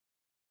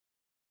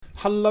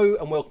Hello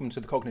and welcome to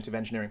the Cognitive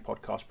Engineering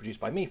Podcast produced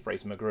by me,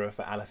 Fraser McGruer,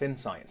 for Aleph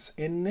Insights.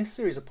 In this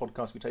series of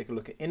podcasts, we take a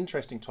look at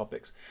interesting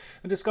topics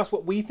and discuss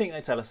what we think they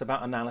tell us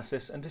about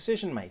analysis and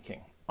decision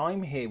making.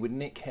 I'm here with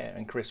Nick Hare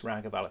and Chris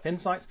Ragg of Aleph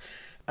Insights,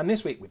 and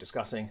this week we're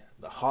discussing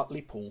the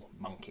Hartlepool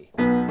monkey.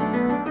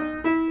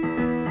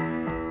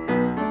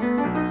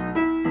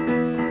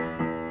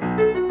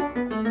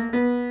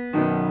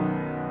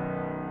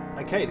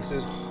 Okay, this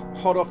is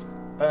hot off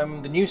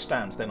the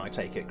newsstands then, I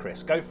take it,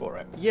 Chris. Go for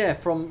it. Yeah,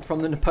 from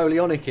the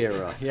Napoleonic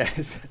era.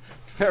 Yes,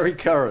 very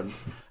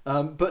current.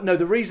 But no,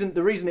 the reason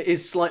it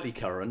is slightly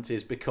current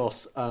is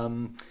because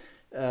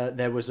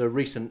there was a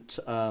recent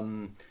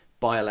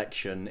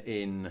by-election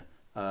in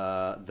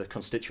the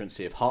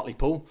constituency of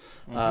Hartlepool,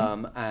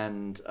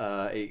 and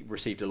it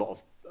received a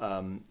lot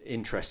of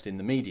interest in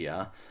the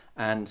media,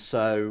 and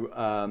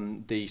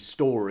so the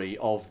story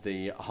of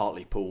the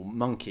Hartlepool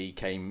monkey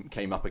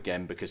came up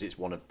again because it's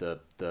one of the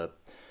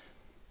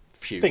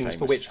few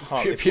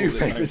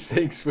famous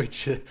things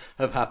which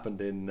have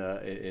happened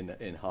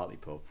in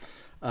Hartlepool.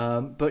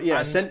 But yeah,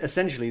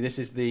 essentially this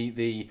is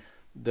the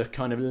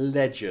kind of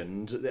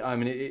legend. I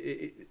mean,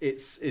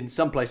 it's in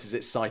some places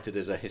it's cited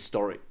as a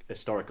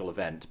historical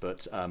event,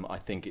 but I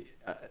think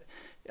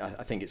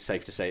it's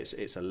safe to say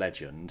it's a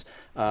legend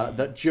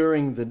that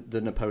during the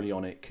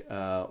Napoleonic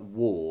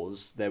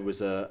Wars there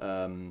was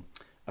a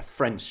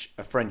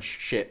French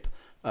ship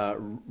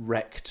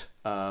wrecked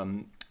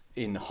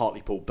in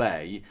Hartlepool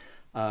Bay,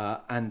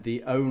 and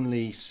the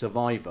only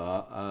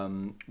survivor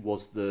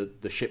was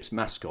the ship's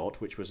mascot,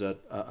 which was a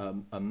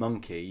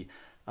monkey,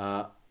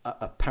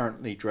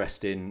 apparently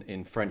dressed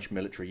in French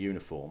military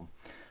uniform,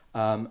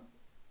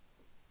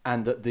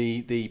 and that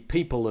the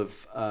people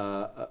of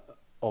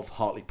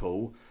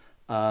Hartlepool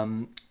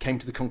came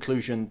to the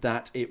conclusion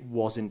that it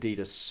was indeed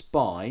a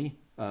spy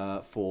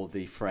for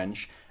the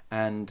French,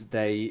 and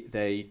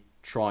they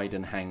tried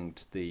and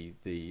hanged the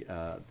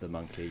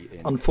monkey.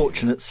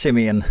 Unfortunate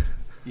Simeon.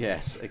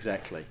 Yes,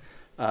 exactly.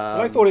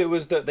 I thought it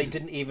was that they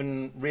didn't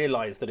even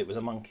realise that it was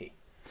a monkey.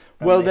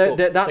 Well,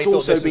 that's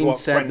also been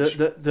said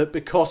that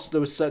because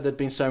there'd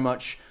been so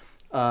much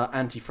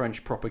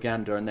anti-French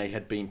propaganda and they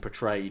had been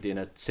portrayed in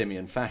a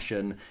simian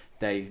fashion,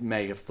 they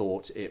may have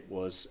thought it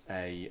was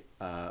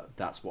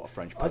that's what a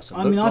French person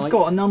looked like. I've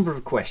got a number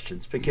of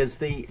questions because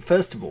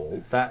first of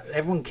all, that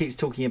everyone keeps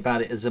talking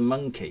about it as a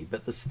monkey,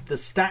 but the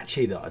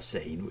statue that I've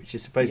seen, which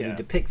is supposedly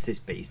depicts this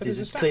beast,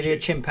 is clearly a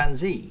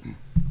chimpanzee.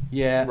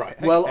 Yeah. Right.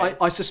 Okay. Well,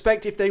 I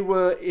suspect if they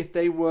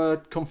were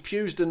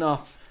confused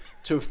enough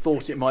to have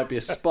thought it might be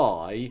a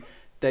spy,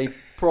 they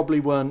probably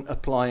weren't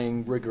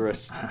applying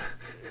rigorous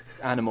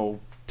animal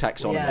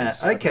taxonomy. Yeah,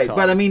 okay,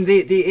 but I mean,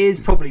 it is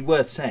probably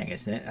worth saying,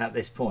 isn't it, at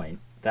this point,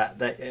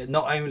 that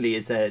not only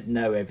is there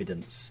no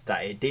evidence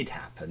that it did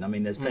happen, I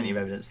mean, there's plenty of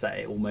evidence that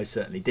it almost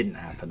certainly didn't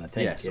happen, I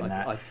think. Yes,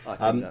 I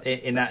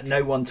think that's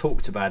no one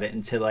talked about it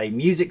until a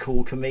music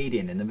hall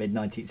comedian in the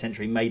mid-19th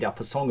century made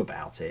up a song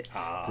about it.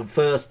 The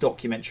first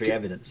documentary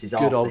evidence is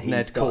after old he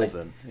Ned died.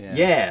 Colvin.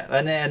 Yeah,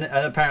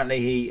 and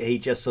apparently he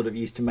just sort of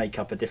used to make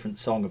up a different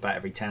song about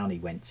every town he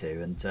went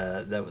to, and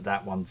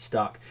that one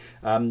stuck.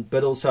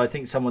 But also I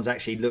think someone's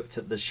actually looked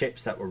at the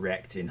ships that were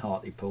wrecked in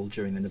Hartlepool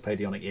during the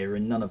Napoleonic era,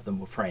 and none of them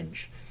were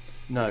French.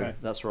 No, okay.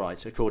 That's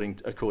right. According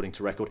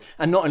to record,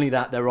 and not only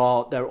that, there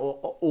are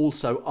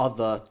also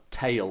other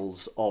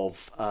tales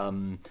of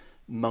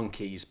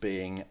monkeys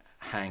being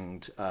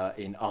hanged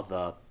in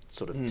other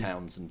sort of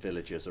towns and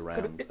villages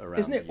around.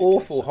 Isn't it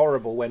awful,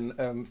 horrible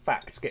when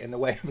facts get in the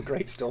way of a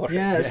great story?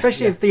 Yeah,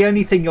 especially if the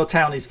only thing your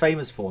town is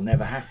famous for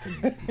never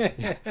happened.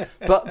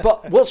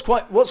 But what's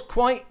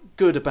quite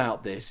good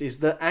about this is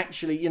that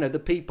actually, the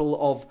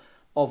people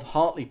of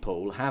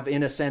Hartlepool have,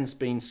 in a sense,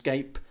 been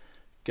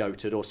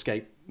scapegoated or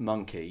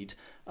monkeyed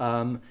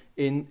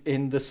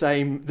in the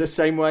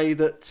same way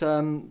that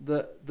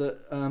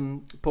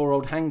poor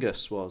old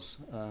Hangus was.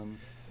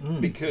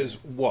 Because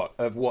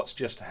of what's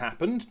just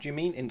happened? Do you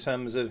mean in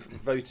terms of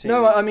voting?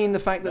 No, I mean the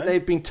fact that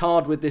they've been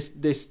tarred with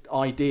this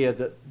idea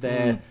that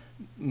they're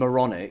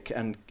moronic,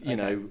 and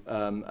and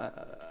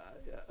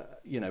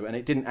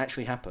it didn't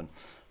actually happen.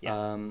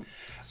 Yeah.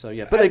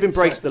 But they've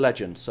embraced the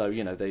legend, so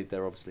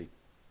they're obviously.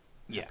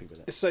 Yeah.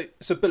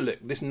 But look,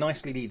 this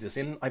nicely leads us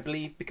in, I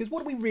believe, because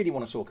what do we really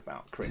want to talk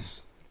about,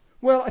 Chris?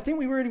 Well, I think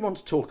we really want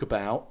to talk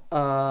about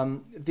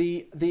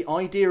the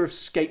idea of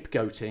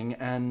scapegoating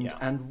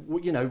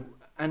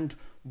and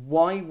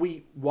why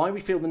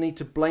we feel the need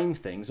to blame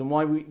things, and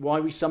why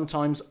we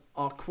sometimes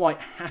are quite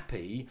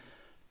happy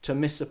to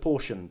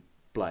misapportion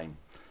blame.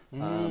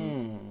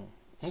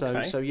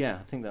 Okay. So yeah,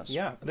 I think that's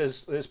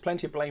There's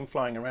plenty of blame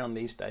flying around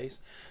these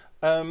days.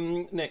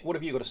 Nick, what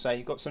have you got to say?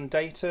 You got some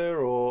data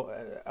or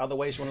other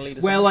ways you want to lead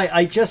us? Well,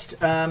 I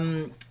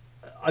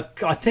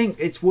think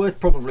it's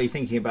worth probably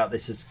thinking about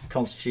this as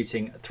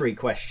constituting three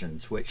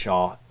questions, which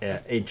are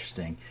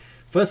interesting.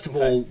 First of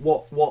all,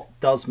 what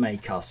does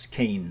make us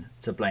keen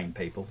to blame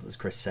people? As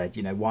Chris said,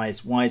 why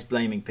is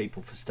blaming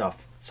people for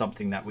stuff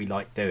something that we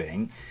like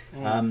doing?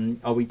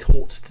 Are we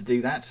taught to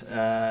do that?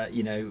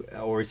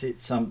 Or is it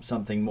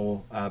something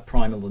more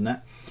primal than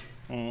that?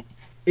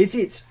 is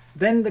it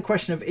then the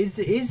question of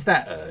is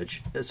that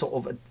urge a sort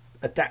of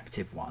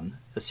adaptive one,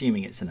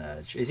 assuming it's an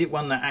urge? Is it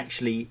one that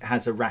actually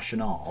has a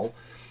rationale,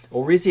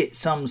 or is it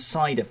some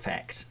side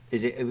effect?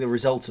 Is it the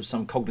result of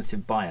some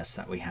cognitive bias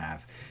that we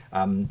have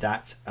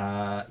that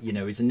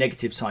is a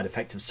negative side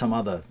effect of some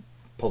other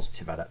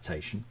positive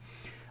adaptation?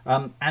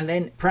 And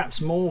then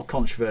perhaps more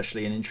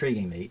controversially and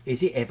intriguingly,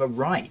 is it ever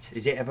right?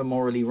 Is it ever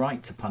morally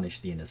right to punish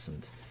the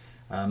innocent,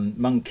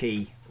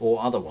 monkey or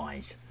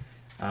otherwise?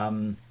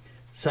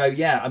 So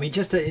yeah, I mean,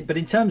 but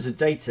in terms of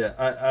data,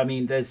 I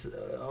mean, there's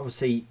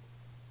obviously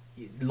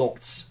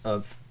lots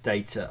of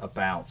data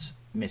about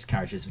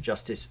miscarriages of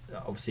justice.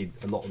 Obviously,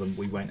 a lot of them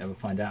we won't ever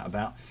find out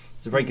about.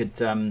 It's a very good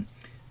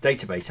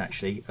database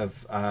actually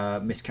of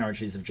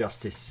miscarriages of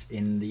justice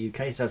in the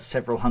UK. It has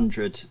several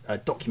hundred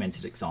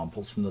documented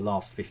examples from the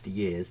last 50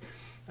 years,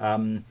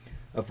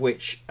 of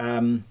which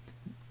about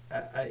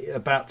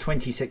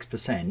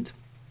 26%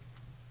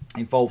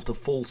 involved a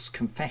false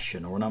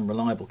confession or an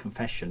unreliable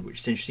confession, which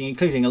is interesting,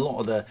 including a lot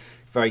of the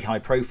very high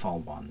profile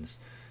ones.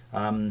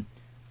 And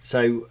it's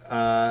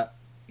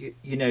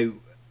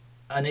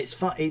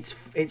fun.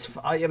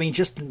 I mean,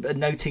 just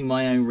noting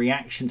my own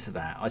reaction to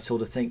that, I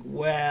sort of think,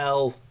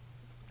 well,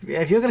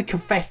 if you're going to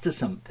confess to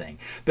something,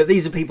 but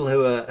these are people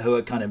who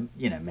are kind of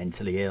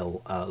mentally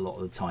ill a lot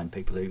of the time,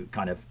 people who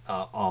kind of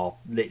are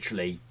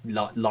literally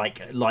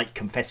like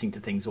confessing to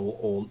things,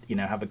 or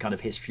have a kind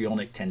of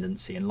histrionic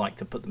tendency and like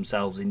to put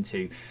themselves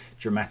into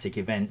dramatic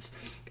events.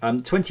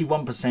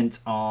 21%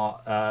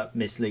 are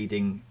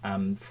misleading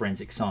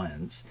forensic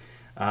science.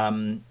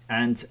 And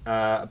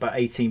about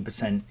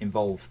 18%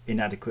 involve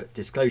inadequate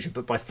disclosure.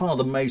 But by far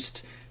the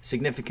most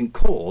significant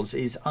cause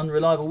is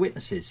unreliable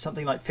witnesses.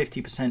 Something like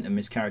 50% of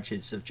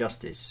miscarriages of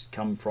justice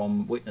come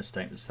from witness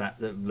statements that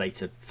are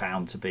later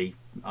found to be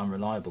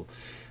unreliable.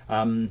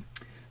 These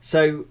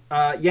are,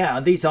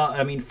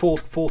 I mean,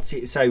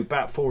 40. So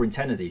about 4 in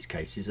 10 of these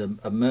cases are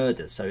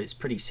murder. So it's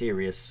pretty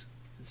serious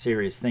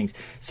things.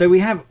 So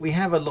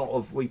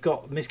we've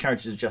got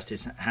miscarriages of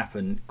justice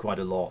happen quite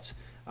a lot.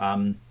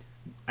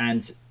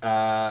 And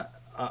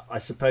I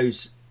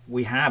suppose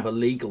we have a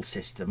legal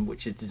system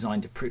which is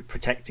designed to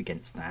protect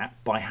against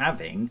that by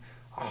having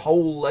a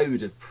whole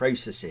load of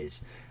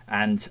processes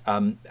and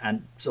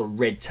sort of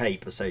red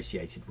tape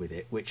associated with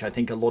it, which I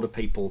think a lot of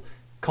people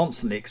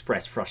constantly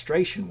express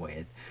frustration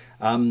with.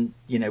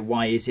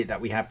 Why is it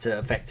that we have to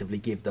effectively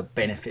give the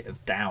benefit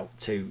of doubt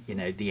to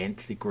the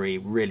nth degree?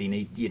 Really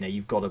need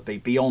you've got to be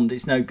beyond.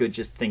 It's no good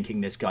just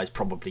thinking this guy's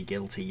probably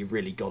guilty. You've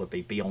really got to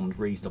be beyond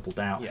reasonable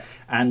doubt. Yeah.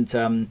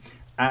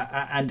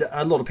 And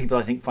a lot of people,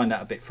 I think, find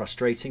that a bit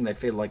frustrating. They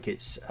feel like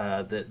it's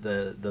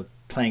the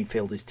playing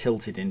field is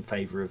tilted in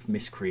favour of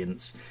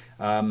miscreants.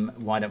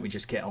 Why don't we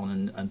just get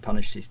on and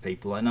punish these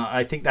people? And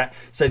I think that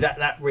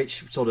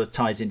Rich sort of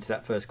ties into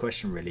that first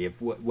question, really,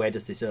 of where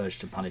does this urge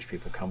to punish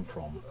people come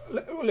from?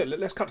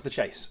 Let's cut to the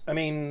chase. I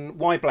mean,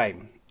 why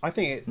blame? I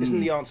think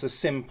isn't the answer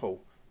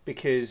simple,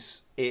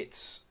 because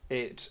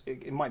it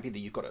might be that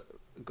you've got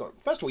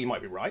first of all, you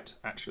might be right,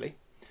 actually.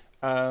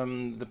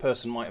 The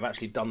person might have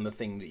actually done the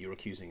thing that you're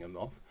accusing them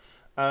of.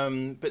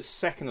 But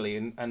secondly,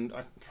 and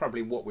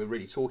probably what we're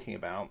really talking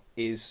about,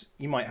 is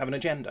you might have an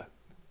agenda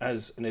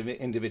as an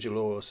individual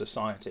or a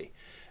society.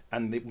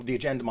 And the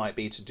agenda might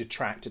be to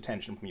detract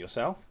attention from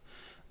yourself.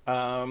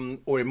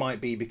 Or it might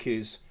be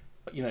because,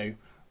 I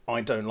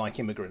don't like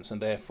immigrants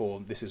and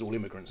therefore this is all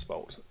immigrants'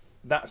 fault.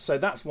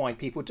 That's why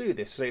people do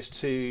this. So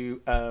it's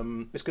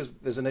because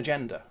there's an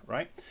agenda,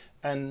 right?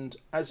 And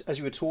as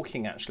you were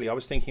talking, actually, I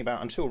was thinking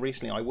about, until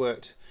recently, I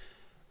worked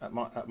at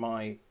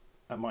my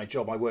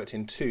job. I worked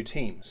in 2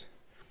 teams,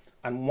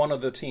 and one of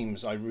the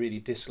teams I really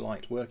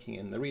disliked working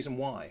in. The reason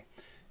why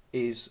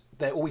is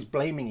they're always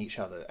blaming each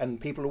other,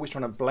 and people are always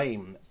trying to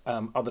blame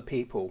other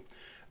people,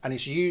 and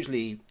it's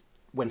usually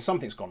when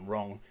something's gone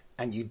wrong,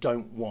 and you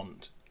don't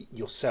want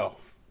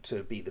yourself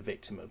to be the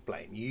victim of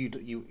blame.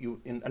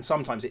 And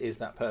sometimes it is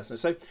that person.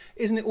 So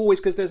isn't it always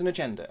because there's an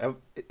agenda?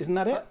 Isn't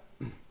that it?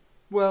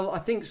 Well, I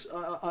think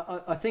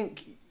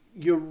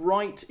you're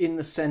right in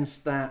the sense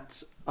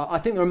that I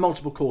think there are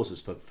multiple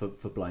causes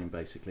for blame,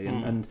 basically,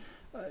 and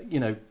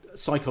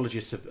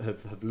psychologists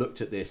have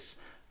looked at this.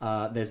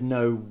 There's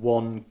no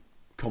one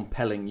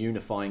compelling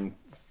unifying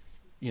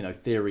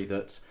theory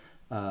that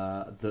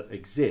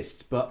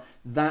exists, but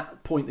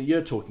that point that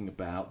you're talking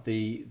about,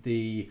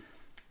 the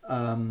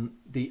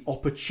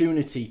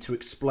opportunity to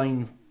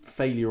explain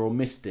failure or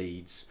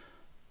misdeeds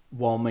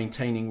while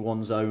maintaining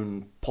one's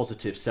own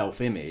positive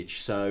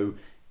self-image. So,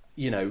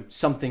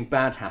 something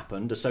bad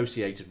happened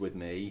associated with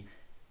me.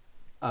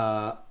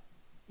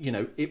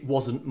 It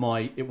wasn't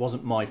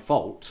my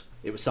fault.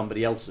 It was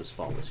somebody else's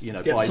fault.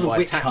 By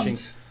attaching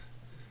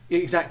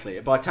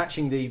by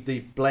attaching the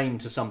blame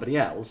to somebody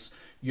else,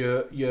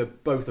 you're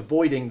both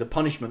avoiding the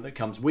punishment that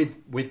comes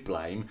with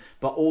blame,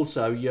 but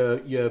also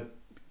you're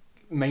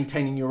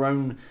maintaining your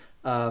own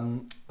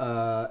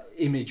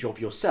image of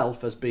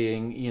yourself as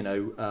being,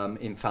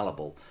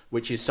 infallible,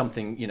 which is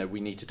something, we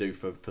need to do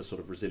for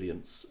sort of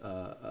resilience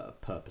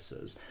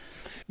purposes.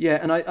 Yeah,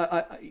 and and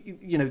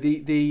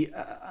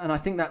I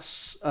think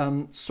that's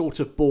sort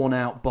of borne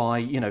out by,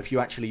 if you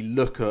actually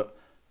look at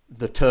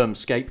the term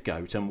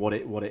scapegoat and what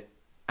it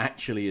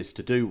actually is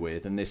to do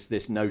with, and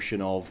this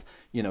notion of,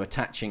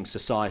 attaching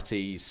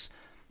society's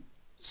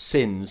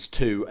sins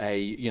to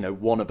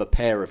one of a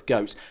pair of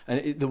goats,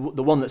 and the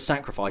one that's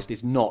sacrificed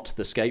is not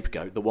the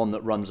scapegoat. The one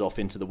that runs off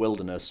into the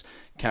wilderness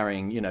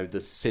carrying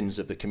the sins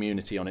of the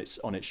community on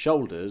its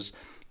shoulders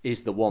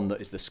is the one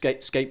that is the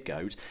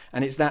scapegoat.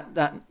 And it's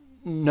that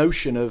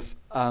notion of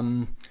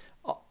I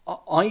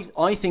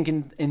think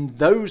in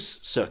those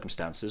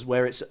circumstances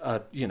where it's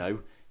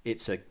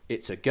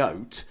it's a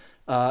goat,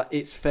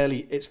 it's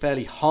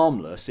fairly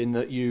harmless in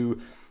that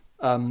you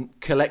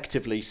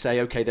collectively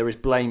say, okay, there is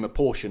blame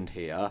apportioned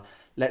here.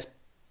 Let's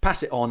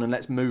pass it on and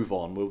let's move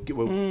on.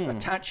 We'll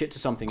attach it to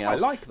something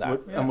else. I like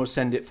that, and we'll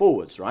send it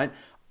forwards, right?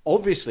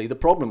 Obviously, the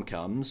problem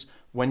comes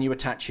when you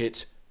attach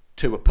it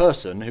to a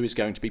person who is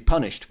going to be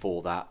punished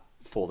for that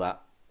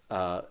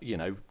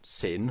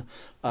sin,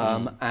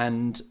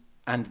 and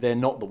they're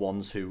not the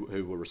ones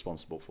who were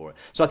responsible for it.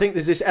 So I think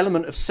there's this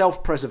element of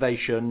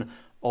self-preservation,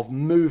 of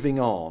moving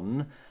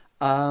on.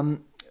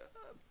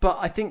 But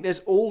I think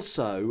there's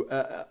also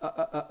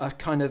a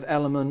kind of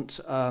element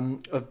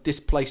of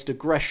displaced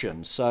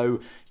aggression. So,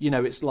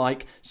 it's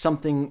like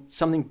something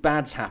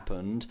bad's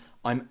happened.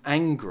 I'm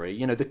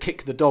angry. The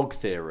kick the dog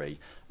theory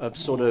of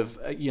sort of,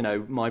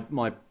 my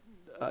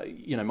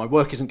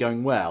work isn't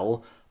going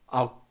well.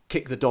 I'll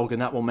kick the dog, and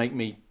that will make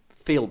me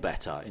feel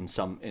better in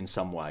some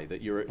way.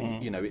 That you're,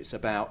 it's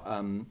about,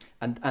 and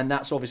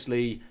that's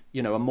obviously,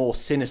 a more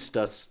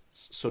sinister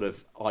sort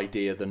of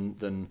idea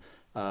than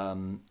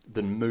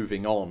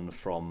moving on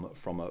from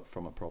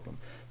a problem.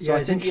 So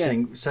it's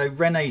interesting. Yeah. So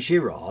René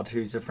Girard,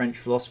 who's a French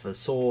philosopher,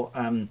 saw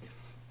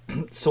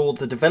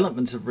the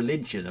development of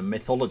religion and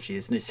mythology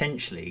as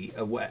essentially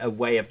a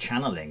way of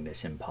channeling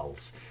this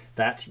impulse.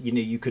 That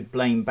you could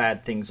blame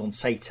bad things on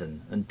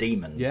Satan and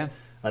demons,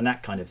 and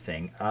that kind of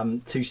thing,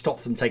 to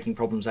stop them taking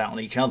problems out on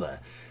each other.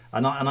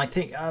 And I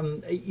think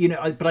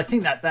but I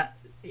think that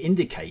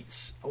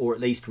indicates, or at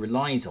least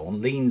leans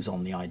on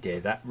the idea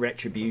that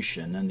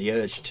retribution and the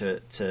urge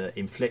to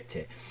inflict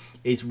it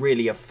is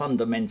really a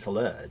fundamental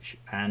urge,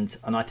 and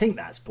I think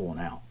that's borne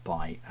out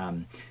by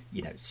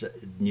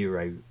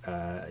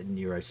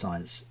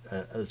neuroscience.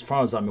 As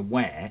far as I'm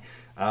aware,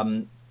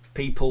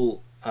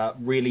 people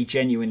really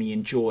genuinely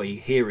enjoy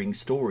hearing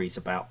stories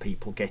about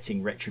people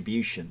getting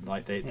retribution.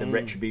 Like the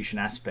retribution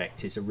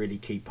aspect is a really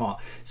key part.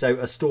 So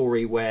a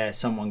story where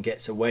someone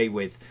gets away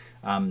with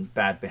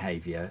bad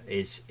behaviour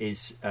is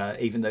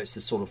even though it's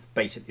the sort of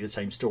basically the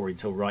same story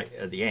until right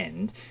at the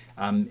end,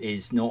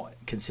 is not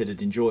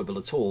considered enjoyable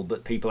at all.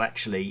 But people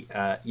actually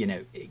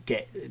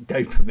get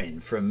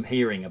dopamine from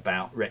hearing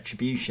about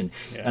retribution.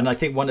 Yeah. And I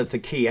think one of the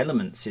key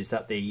elements is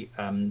that the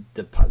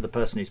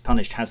person who's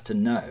punished has to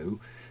know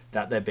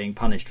that they're being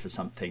punished for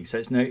something. So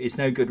it's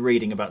no good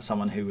reading about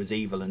someone who was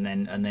evil and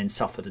then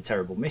suffered a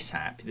terrible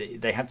mishap.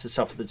 They have to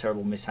suffer the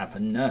terrible mishap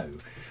and know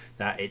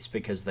that it's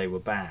because they were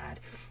bad.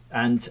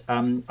 And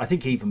I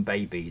think even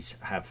babies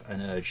have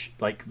an urge.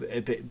 Like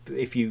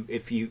if you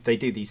they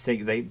do these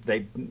things,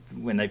 they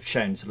when they've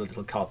shown sort of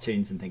little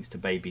cartoons and things to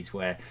babies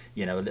where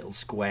a little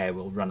square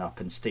will run up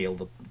and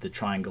steal the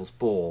triangle's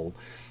ball,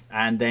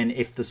 and then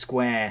if the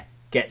square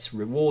gets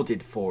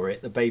rewarded for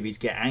it, the babies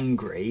get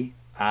angry.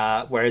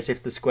 Whereas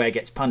if the square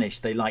gets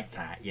punished, they like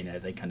that,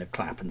 they kind of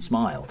clap and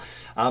smile.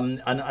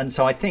 And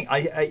so I think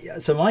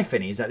so my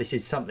feeling is that this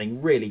is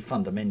something really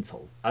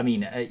fundamental. I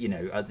mean, at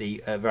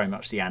the very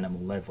much the animal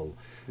level.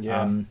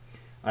 Yeah.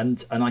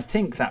 And I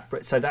think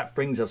that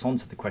brings us on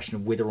to the question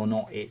of whether or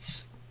not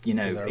it's,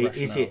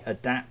 is it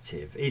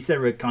adaptive? Is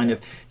there a kind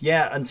of,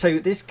 and so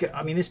this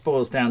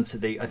boils down to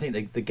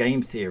the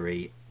game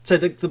theory. So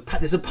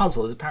there's a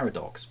puzzle, there's a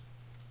paradox,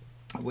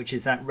 which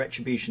is that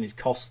retribution is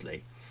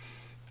costly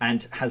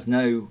and has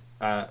no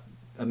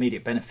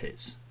immediate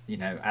benefits,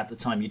 at the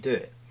time you do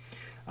it.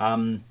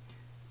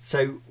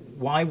 So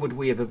why would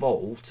we have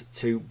evolved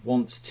to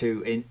want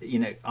to,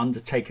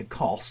 undertake a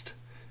cost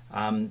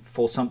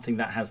for something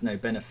that has no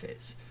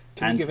benefits?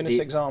 Can you give us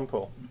an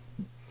example?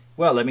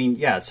 Well, I mean,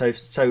 So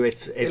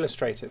if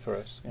illustrate it for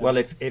us. Yeah. Well,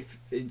 if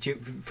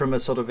from a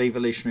sort of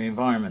evolutionary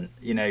environment,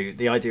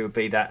 the idea would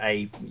be that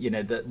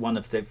that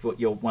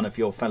one of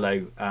your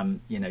fellow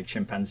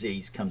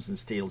chimpanzees comes and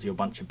steals your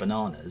bunch of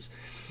bananas.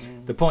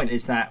 The point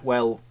is that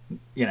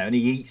and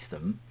he eats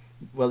them.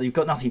 Well, you've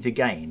got nothing to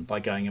gain by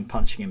going and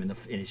punching him in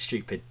his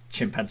stupid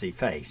chimpanzee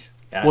face.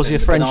 Was he a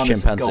French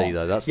chimpanzee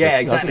though? That's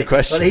exactly. That's the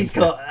question. Well, he's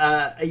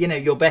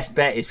got, your best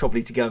bet is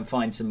probably to go and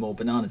find some more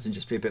bananas and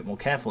just be a bit more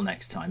careful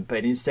next time.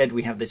 But instead,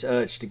 we have this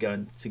urge to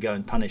go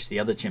and punish the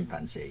other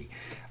chimpanzee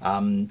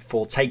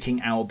for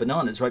taking our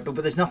bananas, right? But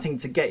there's nothing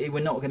to get.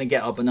 We're not going to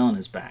get our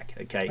bananas back.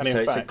 Okay, and so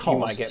in it's fact, a cost. You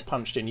might get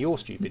punched in your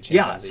stupid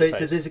chimpanzee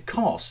face. There's a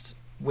cost.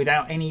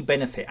 without any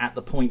benefit at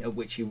the point at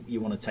which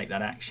you want to take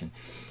that action.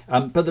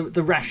 But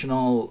the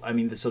rationale, I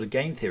mean, the sort of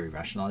game theory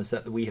rationale is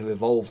that we have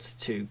evolved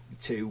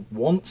to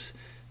want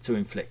to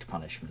inflict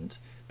punishment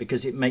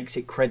because it makes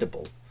it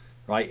credible.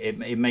 Right,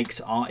 it makes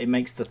the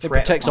threat. It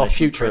protects our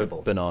future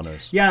credible.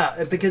 bananas.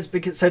 Yeah, because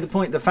so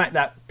the fact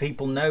that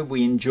people know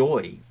we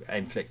enjoy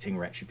inflicting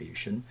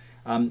retribution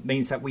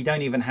means that we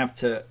don't even have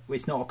to.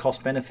 It's not a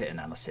cost benefit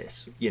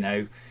analysis. You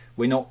know,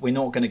 we're not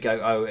going to go,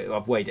 oh,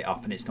 I've weighed it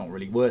up and it's not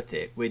really worth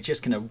it. We're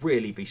just going to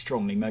really be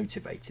strongly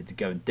motivated to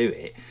go and do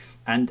it,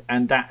 and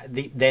that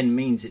then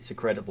means it's a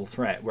credible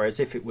threat. Whereas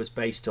if it was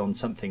based on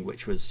something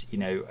which was, you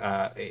know,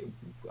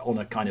 on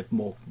a kind of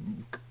more,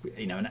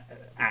 you know, an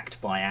act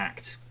by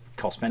act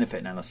cost-benefit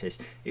analysis,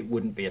 it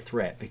wouldn't be a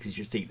threat because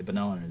you just eat the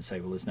banana and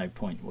say, well, there's no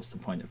point. What's the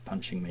point of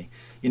punching me?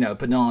 You know, a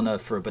banana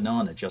for a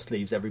banana just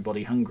leaves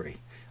everybody hungry,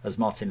 as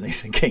Martin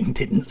Luther King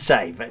didn't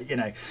say. But you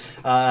know,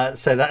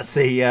 so that's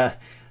the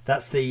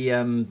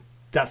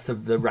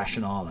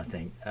rationale, I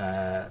think,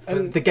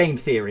 for the game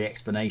theory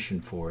explanation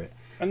for it.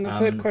 And the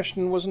third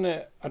question, wasn't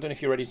it? I don't know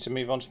if you're ready to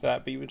move on to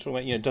that, but you were talking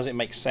about, you know, does it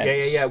make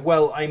sense? Yeah.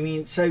 Well, I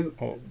mean, so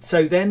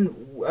then,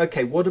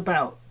 okay, what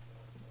about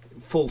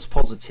false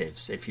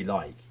positives, if you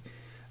like?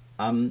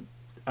 And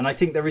I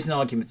think there is an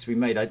argument to be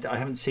made. I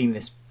haven't seen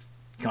this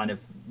kind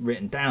of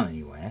written down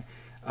anywhere,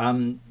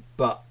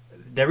 but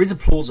there is a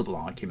plausible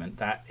argument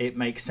that it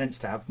makes sense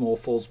to have more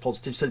false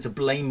positives, so to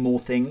blame more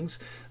things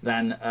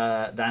than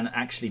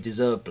actually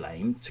deserve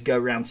blame, to go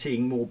around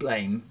seeing more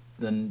blame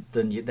than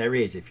there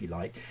is, if you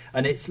like.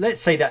 And it's,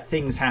 let's say that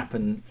things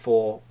happen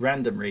for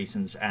random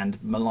reasons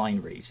and malign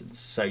reasons.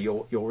 So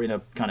you're in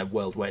a kind of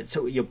world where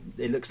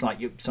it looks like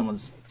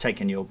someone's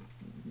taken your.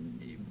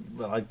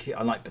 Well,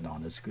 I like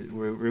bananas.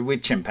 We're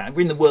with chimpanzees.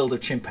 We're in the world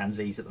of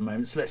chimpanzees at the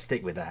moment, so let's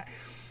stick with that.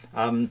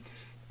 And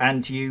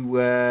you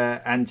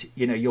know,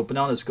 your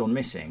banana's gone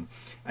missing,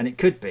 and it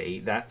could be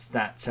that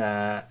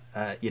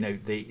you know,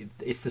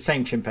 it's the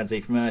same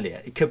chimpanzee from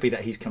earlier. It could be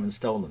that he's come and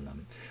stolen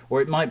them,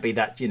 or it might be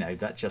that, you know,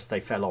 that just they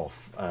fell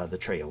off the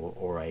tree,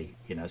 or a,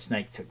 you know,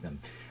 snake took them.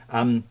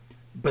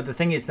 But the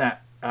thing is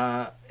that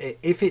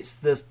if it's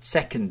the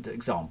second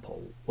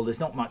example, well, there's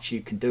not much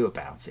you can do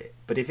about it.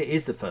 But if it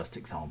is the first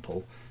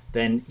example,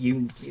 then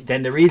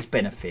there is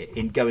benefit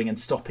in going and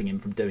stopping him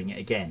from doing it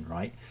again,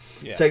 right?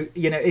 Yeah. So,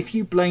 you know, if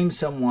you blame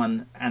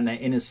someone and they're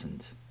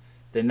innocent,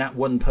 then that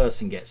one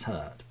person gets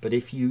hurt. But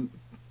if you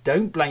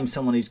don't blame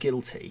someone who's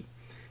guilty,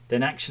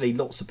 then actually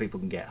lots of people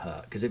can get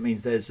hurt, because it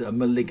means there's a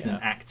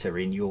malignant actor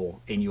in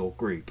your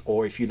group,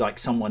 or if you like,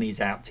 someone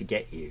is out to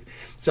get you.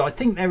 So I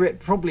think there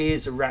probably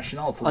is a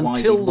rationale for why we want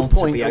to be oversensitive. Until the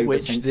point at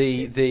which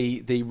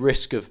the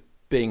risk of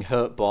being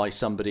hurt by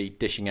somebody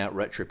dishing out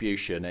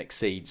retribution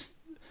exceeds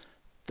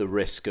the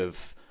risk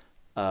of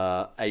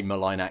a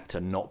malign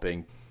actor not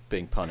being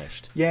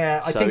punished.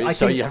 Yeah, I think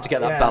you have to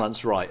get that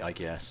balance right, I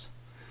guess.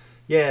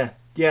 Yeah.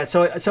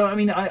 So I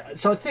mean, I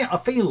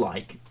feel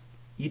like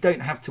you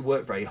don't have to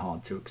work very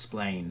hard to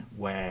explain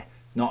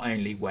not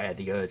only where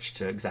the urge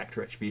to exact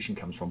retribution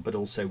comes from, but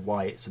also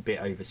why it's a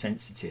bit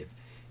oversensitive.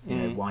 You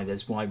know, why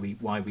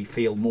we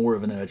feel more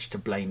of an urge to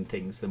blame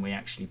things than we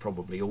actually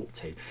probably ought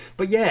to.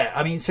 But yeah,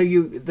 I mean, so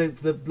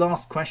the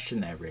last question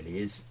there really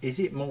is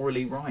it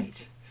morally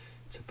right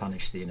to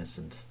punish the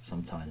innocent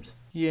sometimes?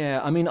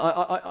 Yeah, I mean,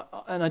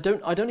 I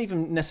don't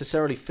even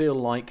necessarily feel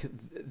like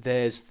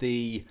there's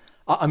the.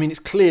 I mean, it's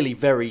clearly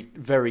very,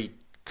 very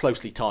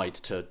closely tied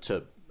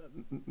to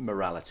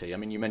morality. I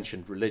mean, you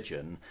mentioned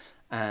religion,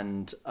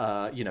 and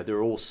you know, there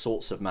are all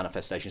sorts of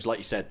manifestations. Like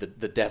you said,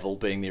 the devil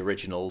being the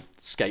original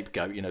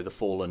scapegoat. You know, the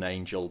fallen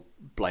angel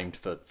blamed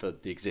for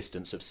the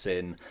existence of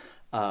sin.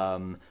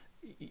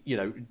 You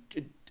know,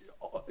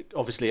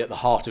 obviously at the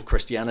heart of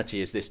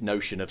Christianity is this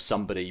notion of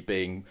somebody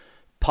being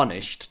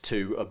punished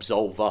to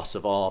absolve us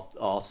of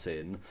our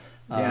sin.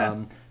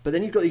 But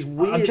then you've got these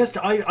weird. I'm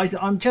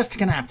just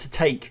going to have to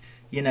take,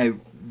 you know,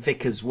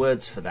 Vicar's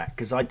words for that,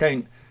 because I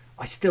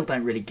still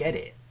don't really get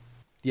it.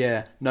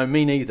 Yeah, no,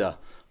 me neither.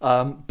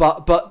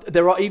 But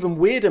there are even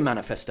weirder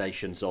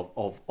manifestations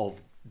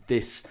of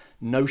this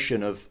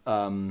notion of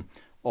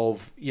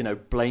you know,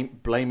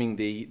 blaming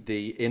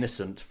the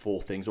innocent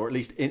for things, or at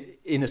least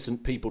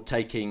innocent people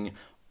taking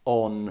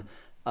on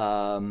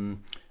the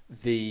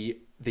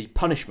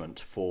punishment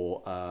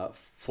for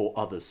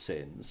others'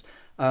 sins.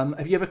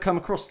 Have you ever come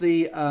across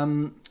the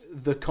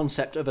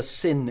concept of a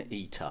sin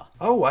eater?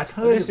 Oh, I've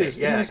heard of it.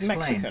 Isn't this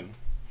Mexican?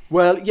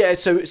 Well, yeah.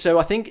 So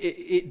I think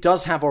it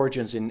does have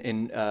origins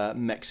in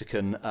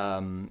Mexican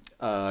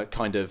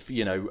kind of,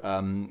 you know,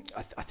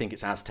 I think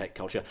it's Aztec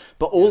culture,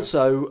 but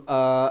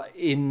also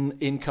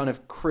in kind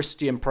of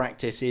Christian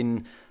practice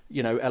in,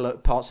 you know,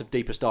 parts of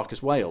deepest,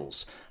 darkest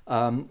Wales,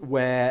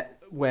 where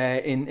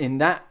in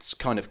that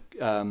kind of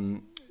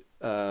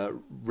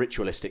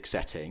ritualistic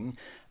setting,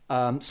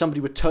 somebody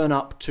would turn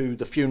up to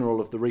the funeral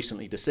of the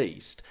recently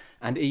deceased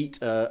and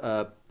eat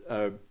a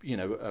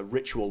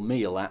ritual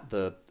meal at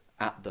the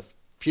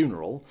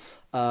funeral,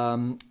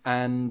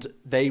 and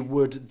they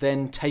would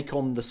then take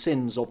on the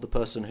sins of the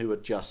person who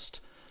had just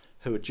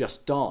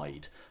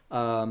died.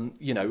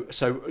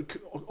 So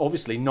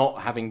obviously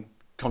not having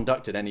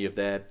conducted any of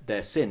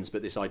their sins,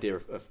 but this idea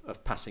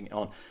of passing it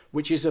on,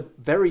 which is a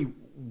very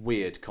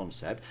weird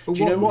concept.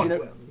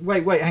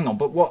 Wait, hang on.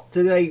 But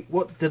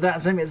does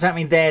that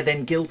mean they're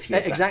then guilty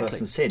of exactly. that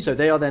person's sin? So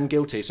they are then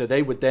guilty. So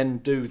they would then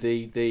do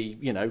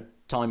the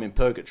time in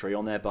purgatory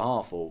on their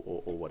behalf or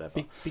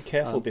whatever. Be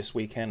careful this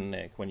weekend,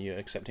 Nick, when you're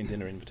accepting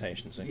dinner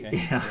invitations, okay?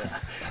 Yeah.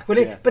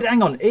 But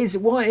hang on,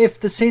 what if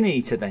the sin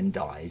eater then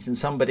dies and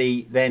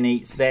somebody then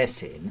eats their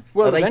sin?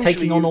 Well, are they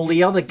taking on all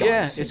the other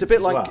guys? Yeah, it's a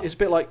bit like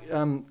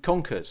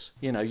Conkers.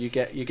 You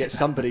get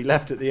somebody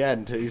left at the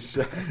end who's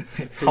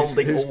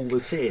holding all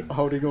the sin.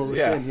 Holding all the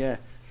sin,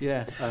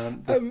 yeah.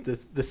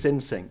 The sin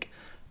sink.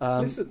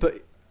 But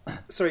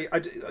sorry,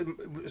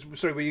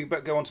 were you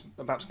about to go on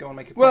and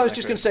make a point? Well, I was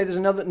just going to say, there's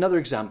another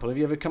example. Have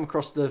you ever come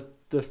across well,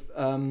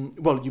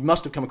 you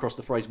must have come across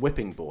the phrase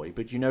whipping boy,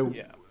 but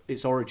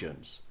its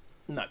origins?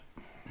 No.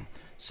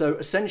 So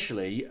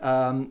essentially,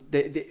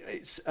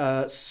 it's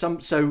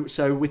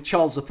so with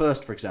Charles I,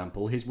 for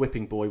example, his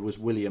whipping boy was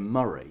William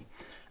Murray,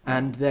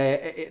 and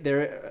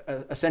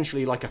they're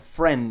essentially like a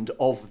friend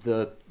of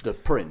the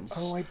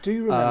prince. Oh, I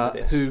do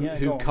remember this.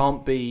 Who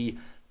can't be.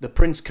 The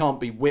prince can't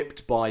be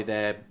whipped by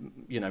their,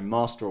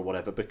 master or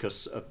whatever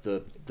because of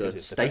the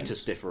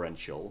status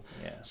differential.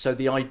 Yeah. So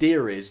the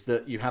idea is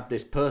that you have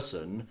this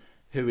person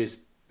who is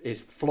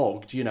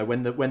flogged.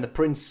 When the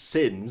prince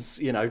sins,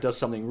 does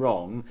something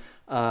wrong,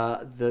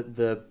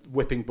 the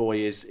whipping boy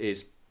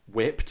is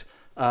whipped,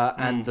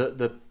 and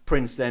the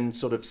prince then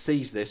sort of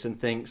sees this and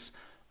thinks,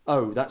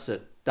 oh, that's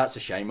a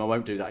shame. I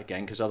won't do that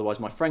again because otherwise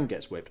my friend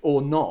gets whipped,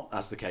 or not,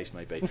 as the case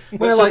may be.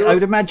 Well, I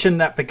would imagine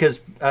that because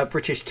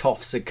British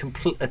toffs are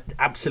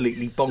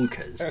absolutely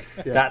bonkers,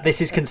 that this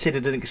is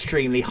considered an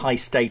extremely high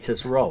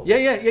status role.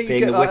 Yeah.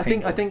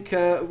 I think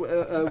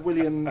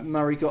William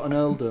Murray got an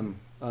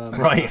earldom.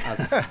 Right,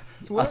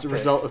 as a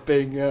result of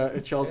being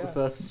Charles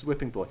I's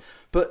whipping boy.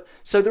 But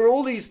so there are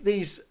all these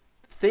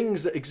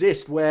things that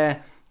exist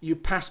where you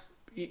pass,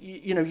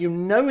 you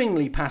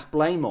knowingly pass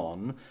blame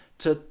on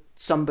to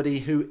somebody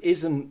who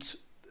isn't,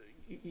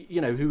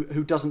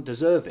 who doesn't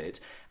deserve it,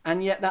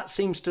 and yet that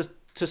seems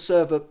to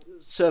serve a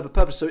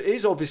purpose. So it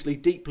is obviously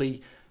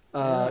deeply,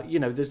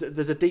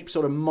 there's a deep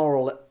sort of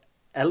moral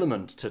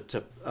element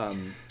to.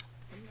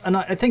 And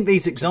I think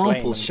these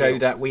examples show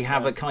that we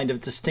have a kind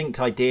of distinct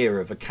idea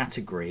of a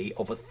category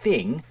of a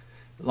thing,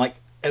 like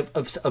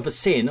of a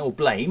sin or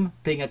blame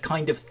being a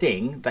kind of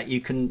thing that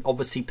you can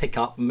obviously pick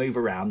up and move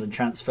around and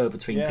transfer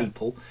between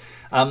people.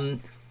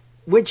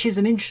 Which is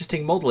an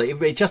interesting model.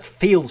 It just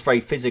feels very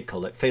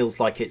physical. It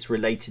feels like it's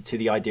related to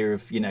the idea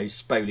of,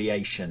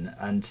 spoliation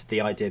and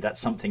the idea that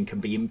something can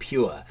be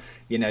impure,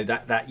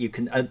 that you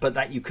can, but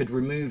that you could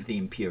remove the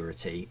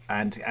impurity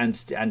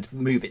and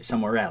move it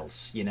somewhere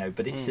else,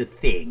 but it's a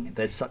thing.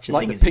 There's such a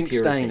thing as impurity.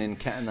 Like the pink stain in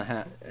Cat in the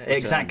Hat.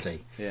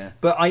 Exactly. Yeah.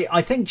 But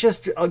I think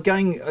just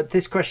going at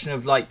this question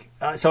of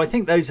so I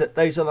think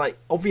those are like,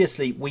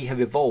 obviously we have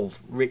evolved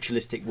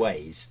ritualistic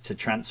ways to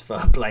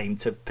transfer blame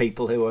to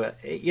people who are,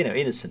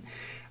 innocent.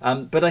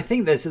 But I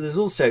think there's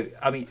also,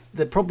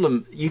 the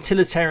problem,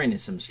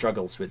 utilitarianism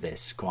struggles with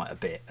this quite a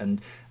bit.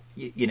 And,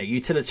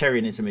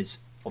 utilitarianism is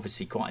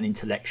obviously quite an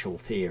intellectual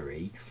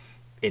theory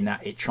in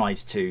that it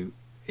tries to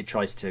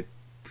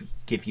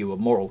give you a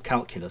moral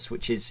calculus,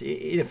 which is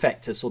in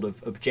effect a sort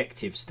of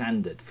objective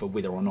standard for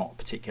whether or not a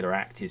particular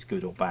act is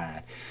good or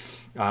bad.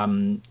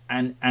 And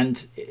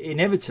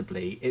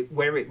inevitably,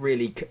 where it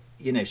really,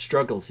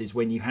 struggles is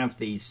when you have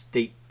these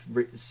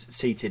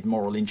deep-seated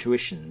moral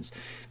intuitions,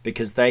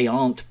 because they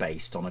aren't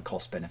based on a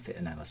cost-benefit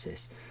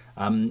analysis.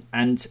 The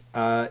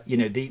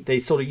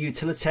sort of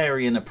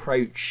utilitarian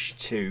approach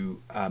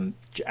to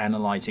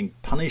analysing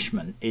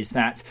punishment is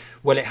that,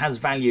 well, it has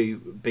value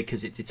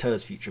because it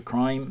deters future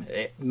crime.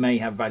 It may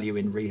have value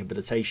in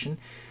rehabilitation.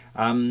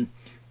 There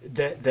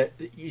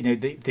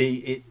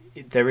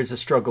is a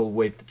struggle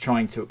with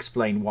trying to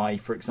explain why,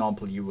 for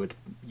example, you would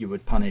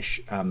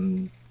punish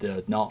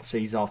the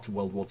Nazis after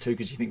World War II,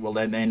 because you think, well,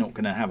 they're not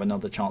going to have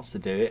another chance to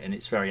do it, and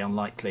it's very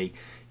unlikely.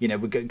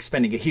 We're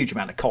spending a huge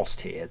amount of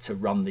cost here to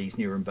run these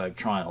Nuremberg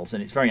trials,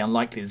 and it's very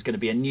unlikely there's going to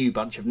be a new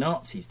bunch of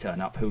Nazis turn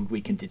up who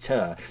we can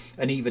deter.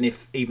 And even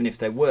if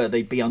there were,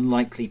 they'd be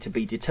unlikely to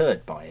be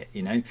deterred by it.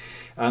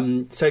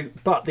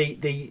 But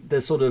the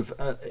sort of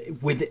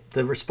with it,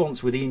 the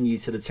response within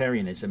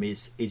utilitarianism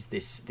is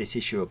this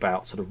issue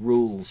about sort of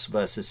rules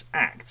versus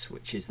acts,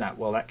 which is that,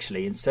 well,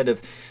 actually, instead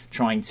of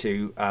trying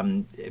to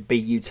be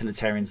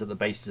utilitarians at the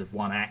basis of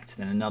one act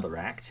then another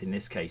act, in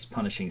this case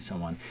punishing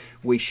someone,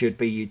 we should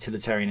be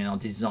utilitarian in our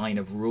design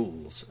of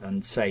rules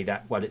and say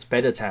that, well, it's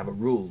better to have a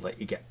rule that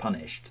you get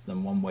punished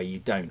than one where you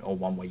don't, or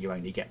one where you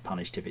only get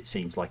punished if it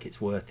seems like it's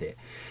worth it.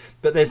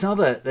 But there's a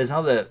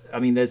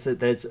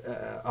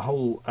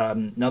whole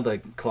another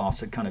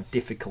class of kind of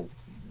difficult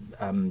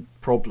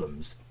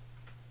problems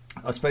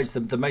I suppose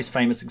the most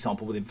famous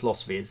example within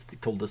philosophy is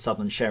called the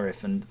Southern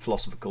Sheriff, and a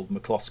philosopher called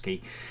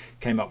McCloskey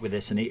came up with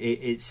this, and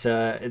it's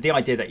the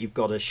idea that you've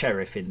got a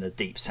sheriff in the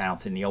deep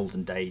south in the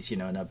olden days,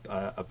 and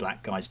a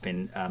black guy's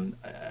been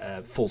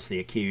falsely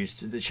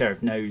accused. The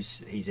sheriff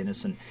knows he's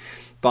innocent,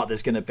 but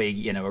there's going to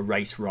be a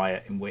race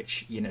riot in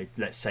which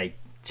let's say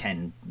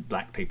 10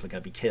 black people are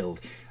going to be killed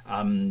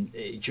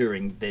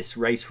during this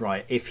race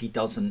riot if he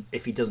doesn't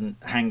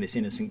hang this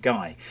innocent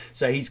guy.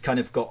 So he's kind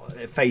of got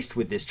faced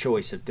with this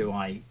choice of do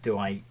I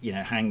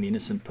hang the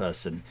innocent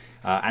person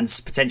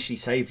and potentially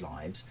save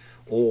lives,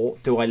 or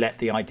do I let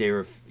the idea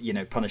of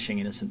punishing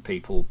innocent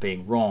people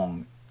being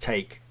wrong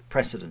take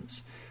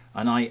precedence?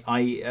 And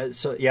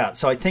so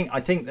I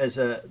think there's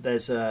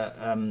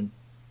a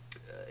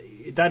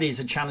that is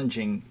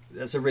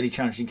that's a really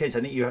challenging case.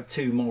 I think you have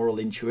two moral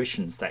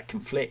intuitions that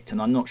conflict,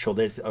 and I'm not sure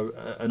there's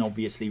an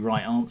obviously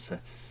right answer.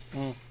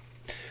 We're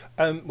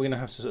going to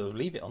have to sort of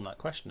leave it on that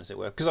question, as it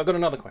were, because I've got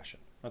another question.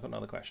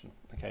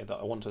 Okay, that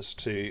I want us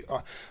to.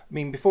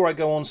 Before I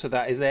go on to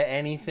that, is there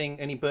anything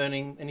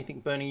burning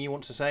you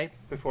want to say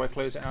before I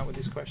close it out with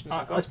this question?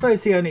 I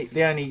suppose the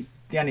only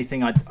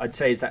thing I'd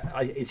say is that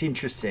it's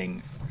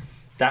interesting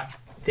that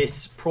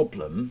this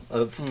problem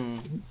of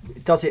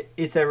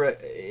is there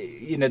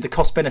the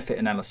cost benefit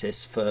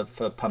analysis for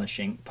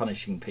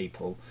punishing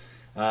people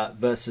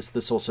versus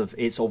the sort of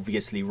it's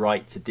obviously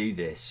right to do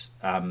this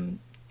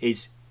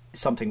is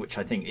something which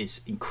I think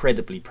is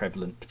incredibly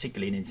prevalent,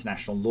 particularly in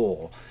international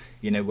law.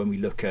 When we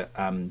look at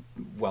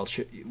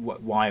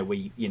why have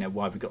we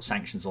got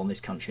sanctions on this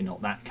country,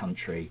 not that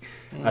country?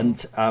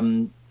 And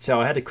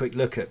so I had a quick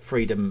look at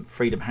Freedom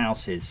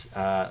House's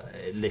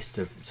list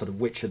of sort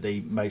of which are the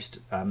most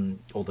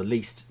or the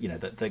least,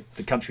 the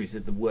countries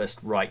with the worst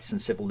rights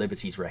and civil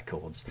liberties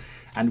records,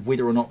 and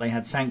whether or not they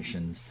had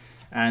sanctions.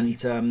 And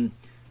so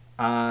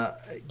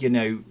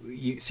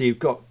you've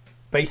got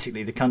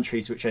basically the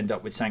countries which end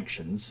up with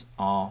sanctions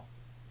are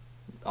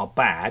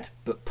bad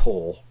but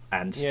poor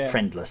and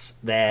friendless.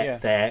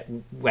 They're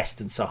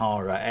Western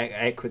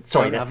Sahara,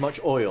 don't have much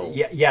oil.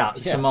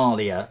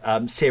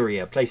 Somalia,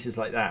 Syria, places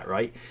like that,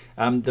 right?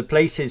 The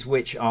places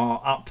which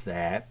are up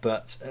there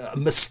but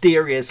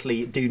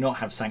mysteriously do not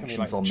have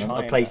sanctions on them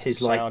are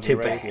places like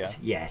Tibet.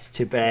 Yes,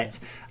 Tibet,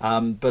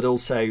 but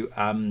also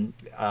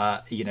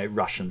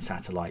Russian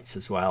satellites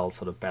as well,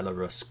 sort of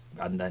Belarus,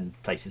 and then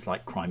places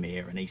like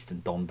Crimea and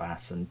Eastern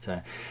Donbass.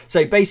 And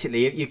so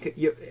basically,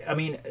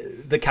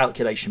 the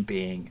calculation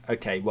being,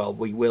 okay, well,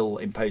 we will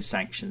impose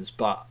sanctions,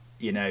 but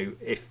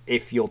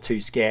if you're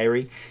too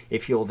scary,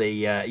 if you're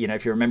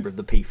if you're a member of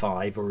the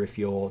P5, or if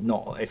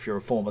you're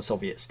a former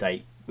Soviet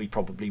state, we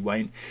probably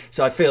won't.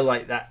 So I feel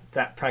like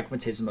that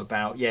pragmatism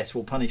about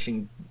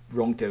punishing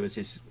wrongdoers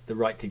is the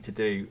right thing to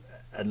do,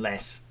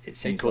 unless it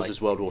seems it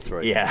causes World War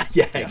III. Yeah,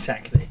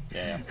 exactly.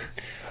 Yeah.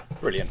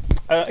 Brilliant.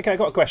 Okay, I've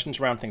got a question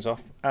to round things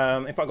off.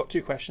 If I've got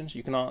two questions,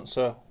 you can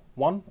answer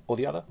one or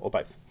the other or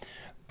both.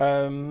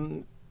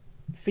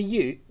 For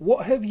you,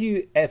 what have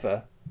you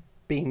ever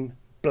been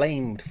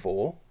blamed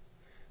for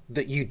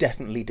that you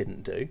definitely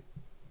didn't do?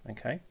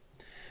 Okay.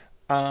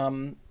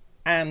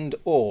 And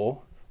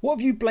or what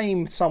have you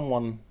blamed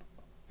someone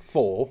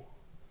for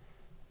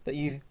that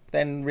you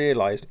then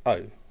realised,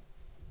 they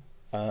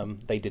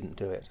didn't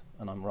do it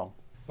and I'm wrong?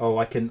 Oh,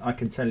 I can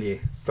tell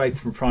you, both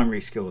from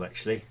primary school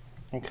actually.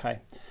 Okay.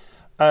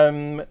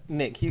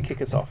 Nick, you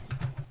kick us off.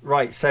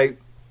 Right, so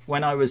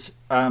when I was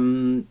I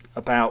must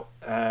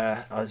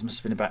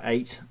have been about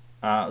 8,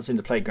 I was in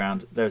the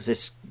playground. There was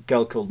this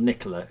girl called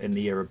Nicola in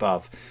the year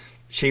above.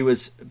 She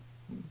was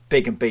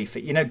big and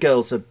beefy.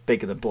 Girls are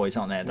bigger than boys,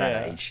 aren't they, at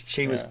that age?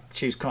 She was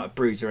quite a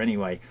bruiser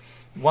anyway.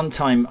 One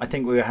time, I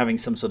think we were having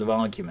some sort of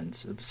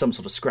argument, some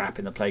sort of scrap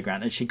in the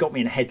playground, and she got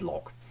me in a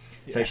headlock.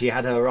 So she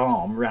had her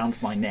arm round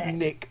my neck.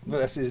 Nick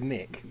versus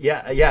Nick.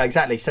 Yeah,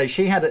 exactly. So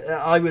she had,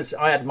 I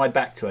had my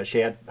back to her. She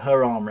had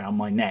her arm round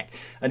my neck,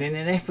 and in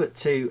an effort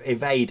to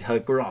evade her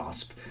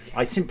grasp,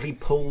 I simply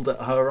pulled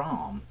at her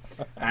arm,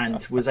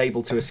 and was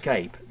able to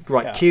escape.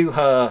 Right, cue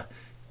her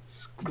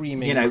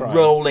screaming,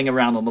 rolling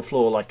around on the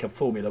floor like a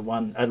Formula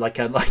One, like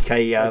a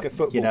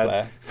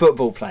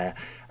football player,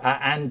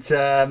 and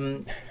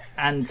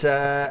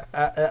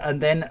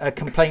then a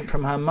complaint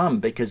from her mum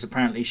because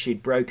apparently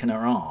she'd broken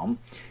her arm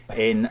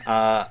in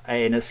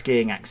a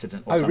skiing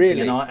accident or something.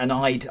 Really? And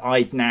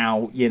I'd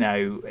now,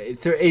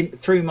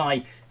 through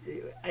my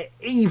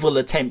evil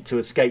attempt to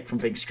escape from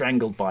being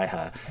strangled by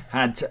her,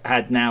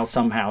 had now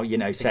somehow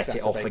set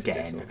it off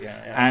again.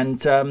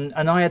 And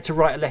I had to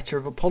write a letter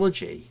of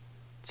apology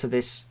to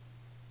this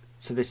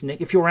Nick.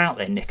 If you're out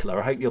there, Nicola,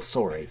 I hope you're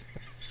sorry.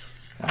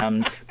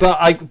 So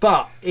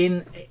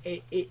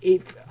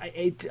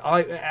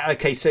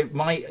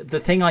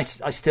the thing I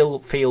still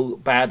feel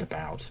bad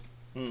about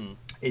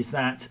is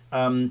that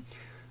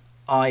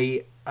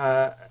I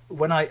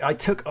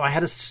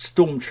had a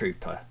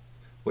stormtrooper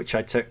which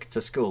I took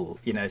to school.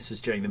 This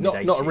was during the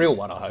mid-80s. Not a real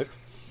one, I hope.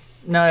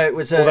 No, it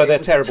was although they're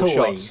a terrible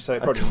toy, shots, so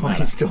it a toy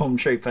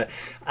stormtrooper,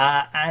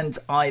 and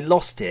I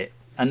lost it.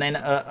 And then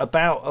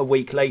about a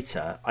week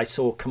later, I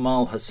saw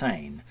Kamal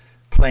Hussein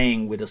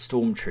playing with a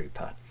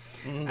stormtrooper,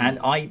 and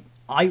I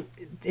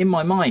in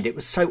my mind it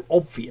was so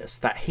obvious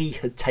that he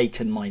had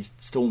taken my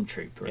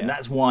stormtrooper, and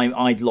that's why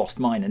I'd lost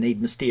mine and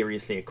he'd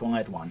mysteriously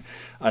acquired one.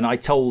 And I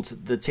told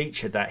the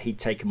teacher that he'd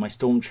taken my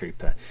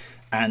stormtrooper,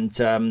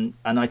 and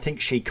I think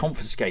she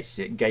confiscated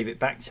it and gave it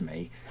back to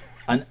me.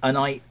 And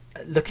I,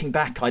 looking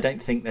back, I don't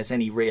think there's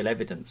any real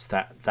evidence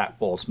that that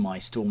was my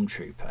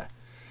stormtrooper.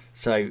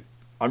 So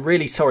I'm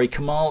really sorry,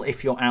 Kamal,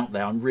 if you're out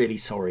there. I'm really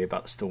sorry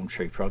about the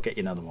stormtrooper. I'll get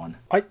you another one.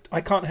 I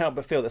can't help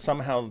but feel that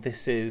somehow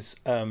this is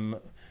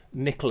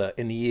Nicola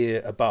in the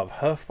year above,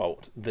 her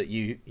fault that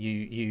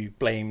you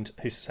blamed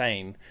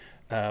Hussein.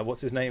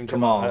 What's his name?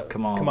 Kamal.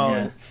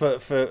 Yeah.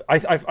 For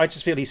I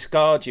just feel he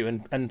scarred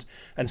you and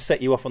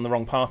set you off on the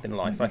wrong path in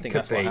life. I think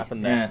that's what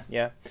happened there.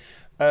 Yeah.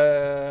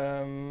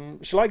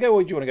 Shall I go,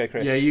 or do you want to go,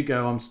 Chris? Yeah, you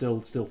go. I'm still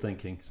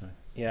thinking. So.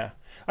 Yeah.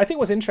 I think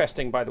what's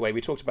interesting, by the way,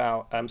 we talked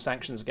about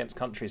sanctions against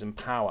countries and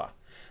power.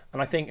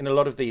 And I think in a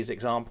lot of these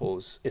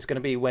examples, it's going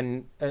to be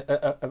when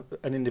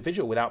an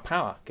individual without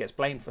power gets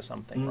blamed for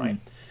something, right?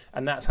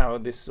 And that's how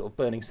this sort of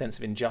burning sense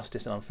of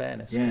injustice and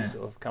unfairness can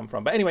sort of come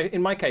from. But anyway,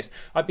 in my case,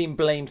 I've been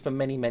blamed for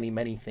many, many,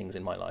 many things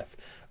in my life,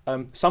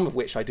 some of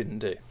which I didn't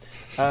do.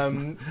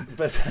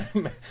 But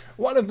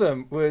one of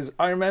them was,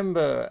 I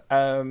remember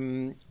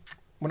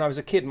when I was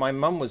a kid, my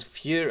mum was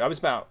furious. I was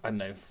about,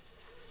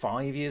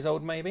 5 years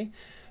old maybe.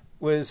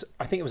 I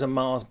think it was a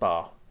Mars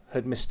bar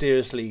had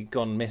mysteriously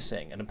gone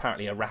missing, and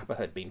apparently a wrapper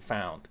had been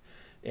found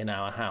in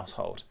our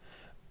household.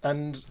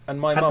 And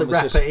my mum was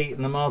just... Had the wrapper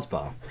eaten the Mars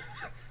bar?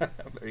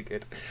 Very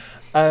good.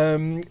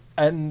 I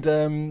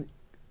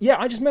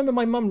just remember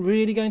my mum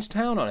really going to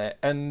town on it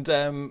and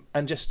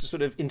just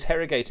sort of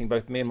interrogating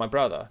both me and my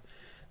brother,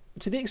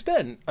 to the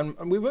extent,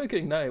 and we were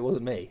going, no, it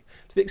wasn't me,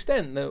 to the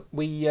extent that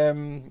we,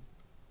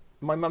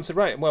 my mum said,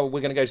 right, well, we're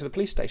going to go to the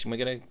police station, we're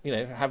going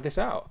to, have this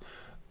out.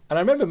 And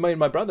I remember me and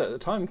my brother at the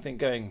time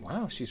going,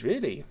 wow, she's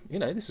really,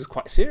 this is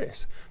quite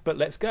serious, but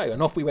let's go.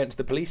 And off we went to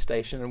the police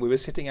station, and we were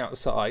sitting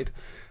outside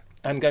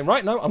and going,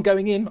 right, no, I'm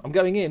going in, I'm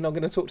going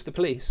to talk to the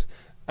police.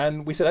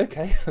 And we said,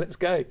 okay, let's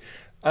go.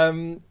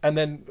 And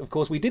then, of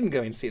course, we didn't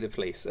go in to see the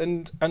police.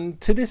 And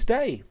to this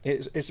day,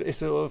 it's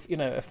sort of,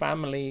 a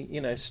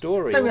family,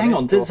 story. So hang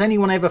on, does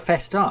anyone ever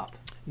fessed up?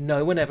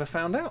 No one ever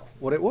found out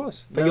what it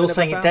was. But you're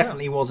saying it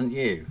definitely wasn't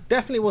you?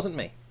 Definitely wasn't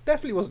me.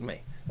 Definitely wasn't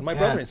me. And my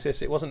brother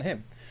insists it wasn't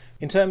him.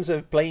 In terms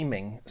of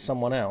blaming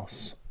someone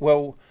else,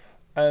 well,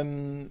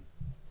 when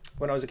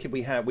I was a kid,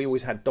 we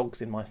always had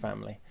dogs in my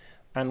family.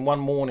 And one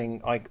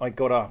morning I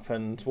got up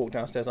and walked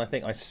downstairs, and I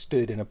think I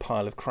stood in a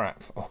pile of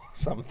crap or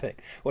something.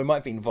 Or it might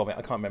have been vomit,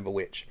 I can't remember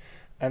which.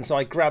 And so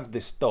I grabbed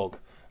this dog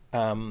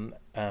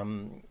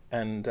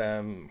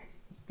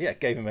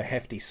gave him a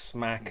hefty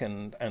smack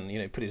and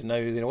put his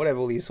nose in, or whatever,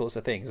 all these sorts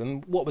of things.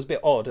 And what was a bit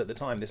odd at the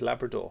time, this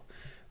Labrador,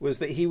 was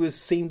that he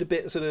seemed a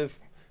bit sort of,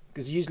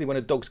 because usually when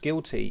a dog's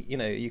guilty,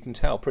 you can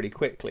tell pretty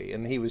quickly,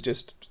 and he was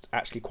just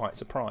actually quite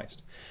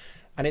surprised.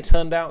 And it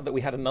turned out that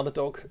we had another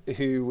dog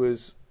who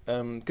was,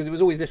 because it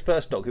was always this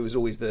first dog who was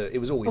always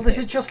Well, this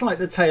is just like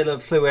the tale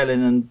of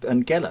Llewellyn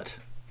and Gellert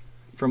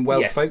from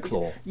Welsh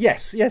folklore.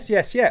 Yes.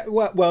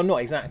 Well, not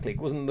exactly.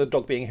 Wasn't the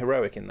dog being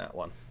heroic in that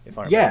one, if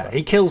I remember? Yeah,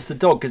 he kills the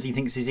dog because he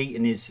thinks he's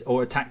eaten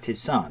or attacked his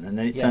son, and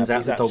then it turns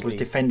out the dog was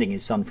defending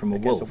his son from a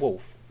wolf. A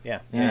wolf.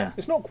 Yeah.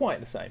 It's not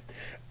quite the same.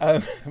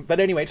 But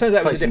anyway, it turns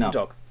out it was a different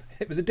dog.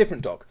 It was a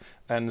different dog,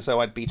 and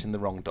so I'd beaten the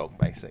wrong dog,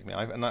 basically.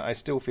 I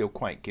still feel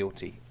quite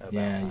guilty about that.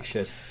 Yeah, you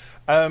should.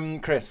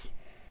 Chris?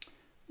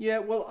 Yeah,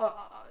 well,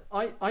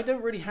 I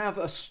don't really have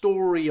a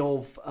story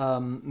of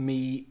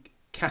me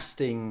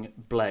casting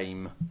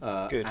blame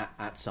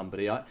at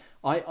somebody. I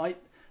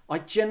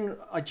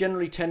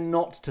generally tend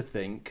not to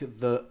think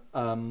that,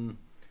 I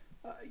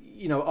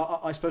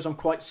suppose I'm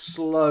quite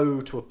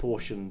slow to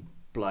apportion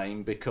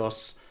blame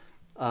because,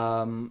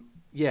 I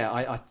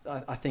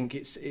think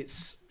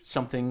it's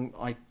something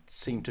I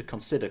seem to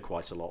consider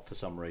quite a lot for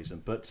some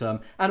reason. But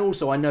and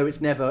also I know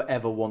it's never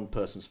ever one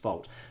person's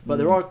fault. But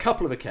there are a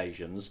couple of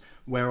occasions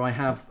where I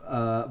have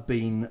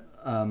been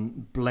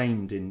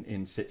blamed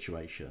in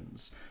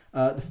situations.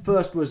 The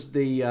first was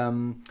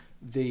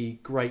the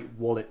great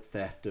wallet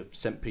theft of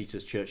St.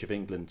 Peter's Church of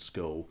England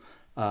School,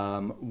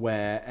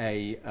 where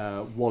a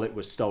wallet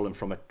was stolen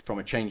from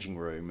a changing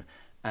room,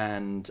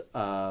 and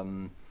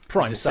prime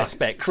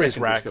suspect Chris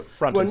Ragg,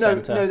 front and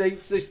centre. No, they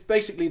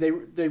basically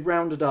they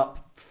rounded up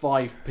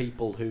 5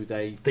 people who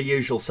the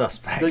usual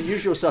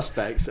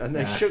suspects, and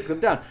they shook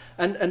them down.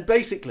 And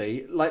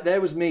basically, like,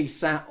 there was me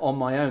sat on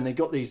my own. They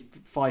got these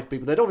 5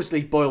 people. They'd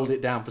obviously boiled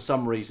it down for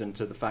some reason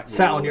to the fact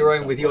sat on your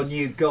own with your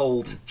new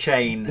gold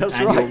chain your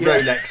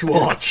Rolex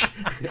watch.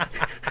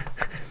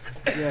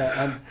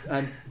 Yeah,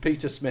 and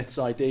Peter Smith's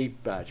ID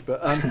badge.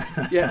 But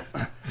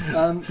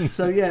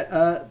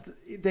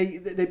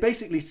they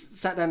basically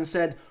sat down and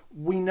said,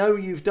 "We know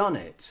you've done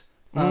it,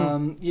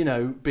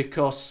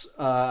 because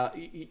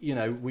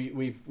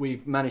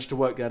we've managed to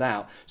work that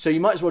out. So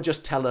you might as well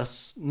just tell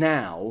us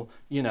now,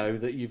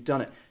 that you've done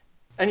it."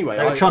 Anyway,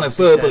 they were trying to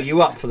verbal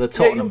you up for the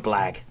Tottenham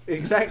blag.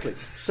 Exactly.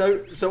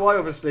 So I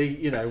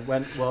obviously,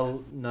 went,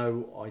 well,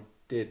 no, I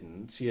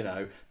didn't,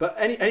 But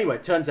anyway,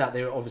 it turns out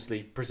they were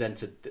obviously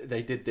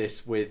they did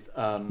this with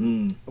all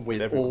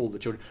the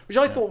children, which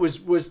I thought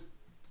was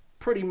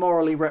pretty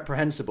morally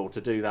reprehensible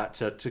to do that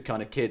to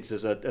kind of kids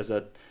as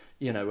a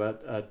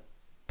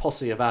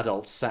posse of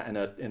adults sat in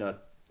a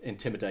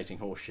intimidating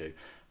horseshoe.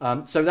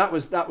 So that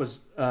was that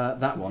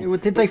one.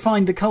 Did they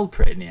find the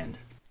culprit in the end?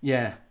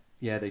 Yeah,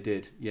 they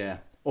did. Yeah,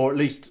 or at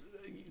least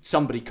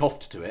somebody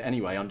coughed to it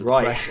anyway under the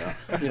pressure.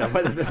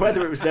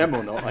 Whether it was them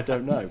or not, I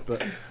don't know.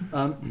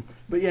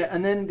 But yeah,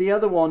 and then the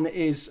other one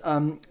is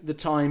the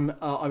time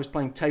I was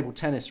playing table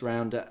tennis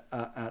round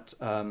at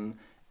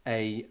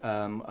a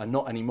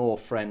not anymore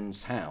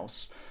friend's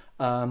house,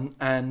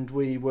 and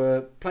we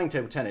were playing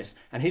table tennis,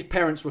 and his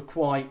parents were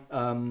quite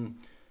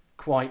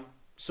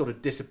sort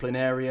of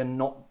disciplinarian,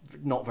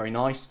 not very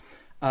nice.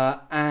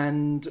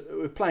 And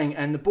we're playing,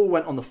 and the ball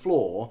went on the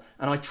floor,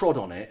 and I trod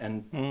on it,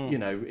 and you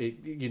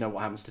know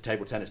what happens to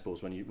table tennis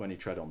balls when you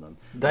tread on them.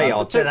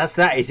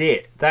 That is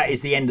it. That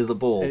is the end of the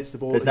ball. It's the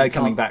ball. There's no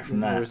coming back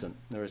from that.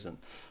 There isn't.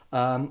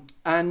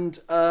 And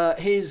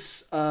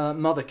his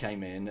mother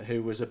came in,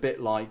 who was a bit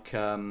like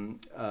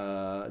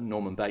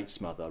Norman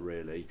Bates' mother,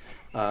 really,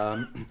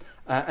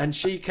 and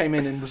she came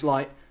in and was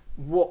like,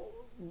 "What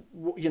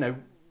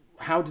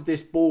how did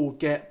this ball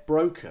get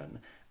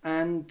broken?"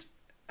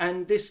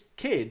 And this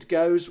kid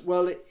goes,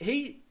 well,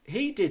 he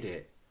did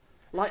it.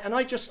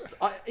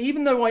 And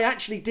even though I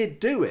actually did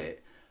do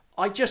it,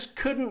 I just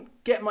couldn't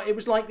get it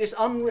was like this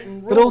unwritten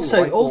rule. But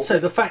also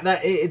the fact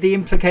that the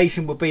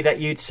implication would be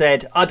that you'd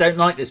said, I don't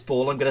like this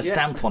ball, I'm going to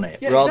stamp on it,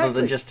 rather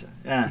than just,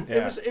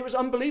 It was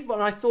unbelievable.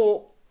 And I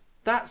thought,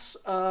 that's,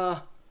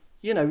 like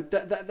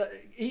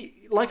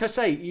I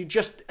say, you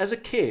just, as a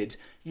kid,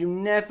 you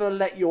never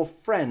let your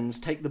friends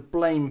take the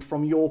blame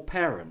from your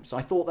parents.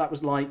 I thought that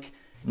was like...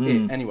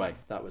 Anyway,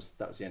 that was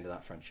the end of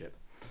that friendship.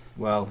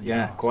 Well,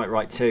 quite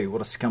right too.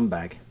 What a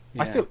scumbag!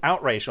 I feel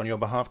outraged on your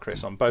behalf,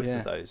 Chris, on both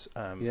of those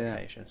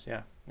occasions.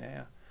 Yeah.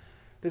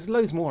 There's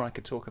loads more I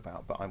could talk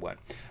about, but I won't.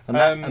 And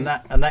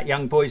that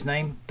young boy's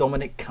name,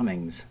 Dominic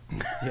Cummings.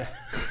 Yeah.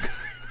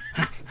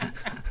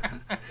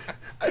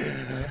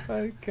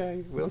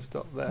 Okay, we'll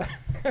stop there.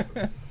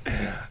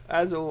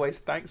 As always,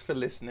 thanks for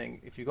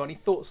listening. If you've got any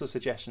thoughts or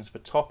suggestions for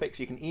topics,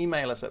 you can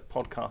email us at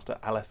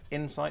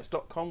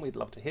podcast@alephinsights.com. We'd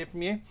love to hear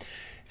from you.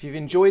 If you've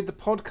enjoyed the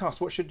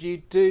podcast, what should you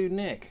do,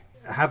 Nick?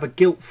 Have a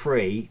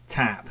guilt-free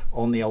tap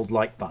on the old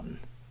like button.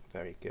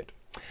 Very good.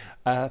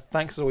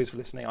 Thanks as always for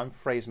listening. I'm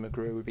Fraser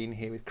McGrew. We've been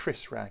here with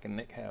Chris Ragg and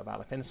Nick Hare of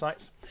Aleph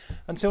Insights.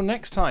 Until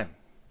next time,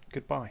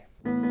 goodbye.